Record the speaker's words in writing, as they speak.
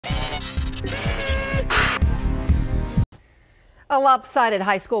A lopsided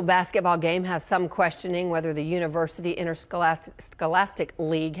high school basketball game has some questioning whether the University Interscholastic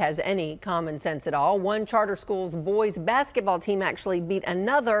League has any common sense at all. One charter school's boys basketball team actually beat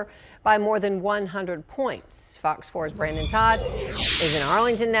another by more than 100 points. Fox 4's Brandon Todd is in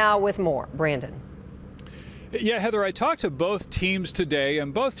Arlington now with more. Brandon. Yeah, Heather, I talked to both teams today,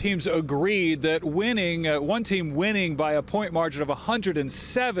 and both teams agreed that one team winning by a point margin of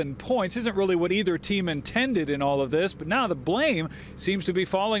 107 points isn't really what either team intended in all of this, but now the blame seems to be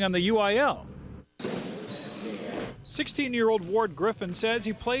falling on the UIL. 16-year-old Ward Griffin says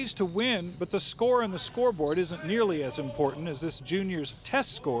he plays to win, but the score on the scoreboard isn't nearly as important as this junior's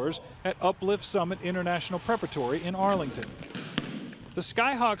test scores at Uplift Summit International Preparatory in Arlington. The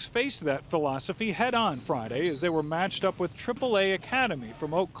Skyhawks faced that philosophy head-on Friday as they were matched up with AAA Academy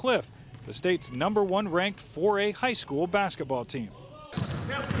from Oak Cliff, the state's #1 ranked 4A high school basketball team.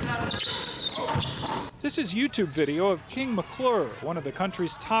 This is YouTube video of King McClure, one of the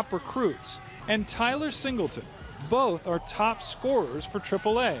country's top recruits, and Tyler Singleton. Both are top scorers for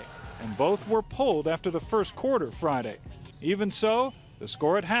AAA, and both were pulled after the first quarter Friday. Even so, the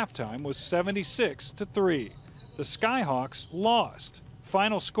score at halftime was 76-3. The Skyhawks lost.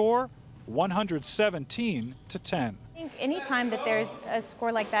 Final score, 117-10. I think anytime that there's a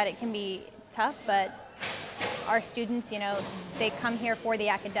score like that, it can be tough, but our students, they come here for the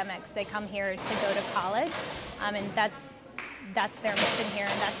academics. They come here to go to college, and that's their mission here,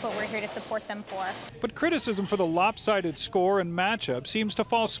 and that's what we're here to support them for. But criticism for the lopsided score and matchup seems to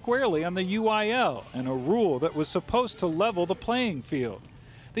fall squarely on the UIL and a rule that was supposed to level the playing field.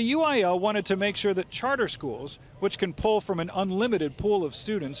 The UIL wanted to make sure that charter schools, which can pull from an unlimited pool of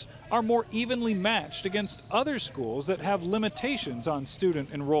students, are more evenly matched against other schools that have limitations on student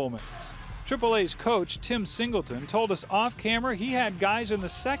enrollment. AAA's coach, Tim Singleton, told us off camera he had guys in the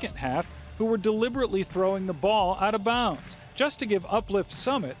second half who were deliberately throwing the ball out of bounds, just to give Uplift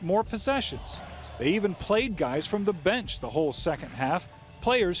Summit more possessions. They even played guys from the bench the whole second half,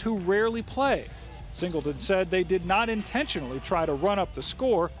 players who rarely play. Singleton said they did not intentionally try to run up the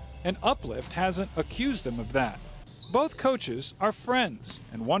score, and Uplift hasn't accused them of that. Both coaches are friends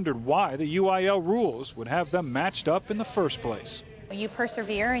and wondered why the UIL rules would have them matched up in the first place. You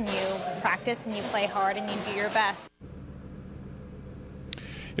persevere and you practice and you play hard and you do your best.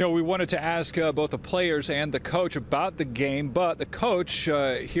 We wanted to ask both the players and the coach about the game, but the coach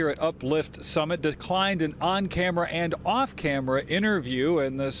here at Uplift Summit declined an on-camera and off-camera interview,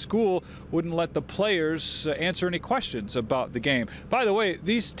 and the school wouldn't let the players answer any questions about the game. By the way,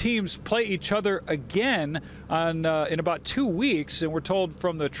 these teams play each other again in about 2 weeks, and we're told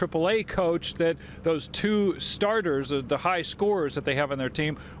from the AAA coach that those two starters, the high scorers that they have on their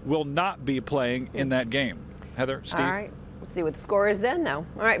team, will not be playing in that game. Heather, Steve? All right. We'll see what the score is then, though.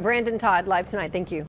 All right, Brandon Todd, live tonight. Thank you.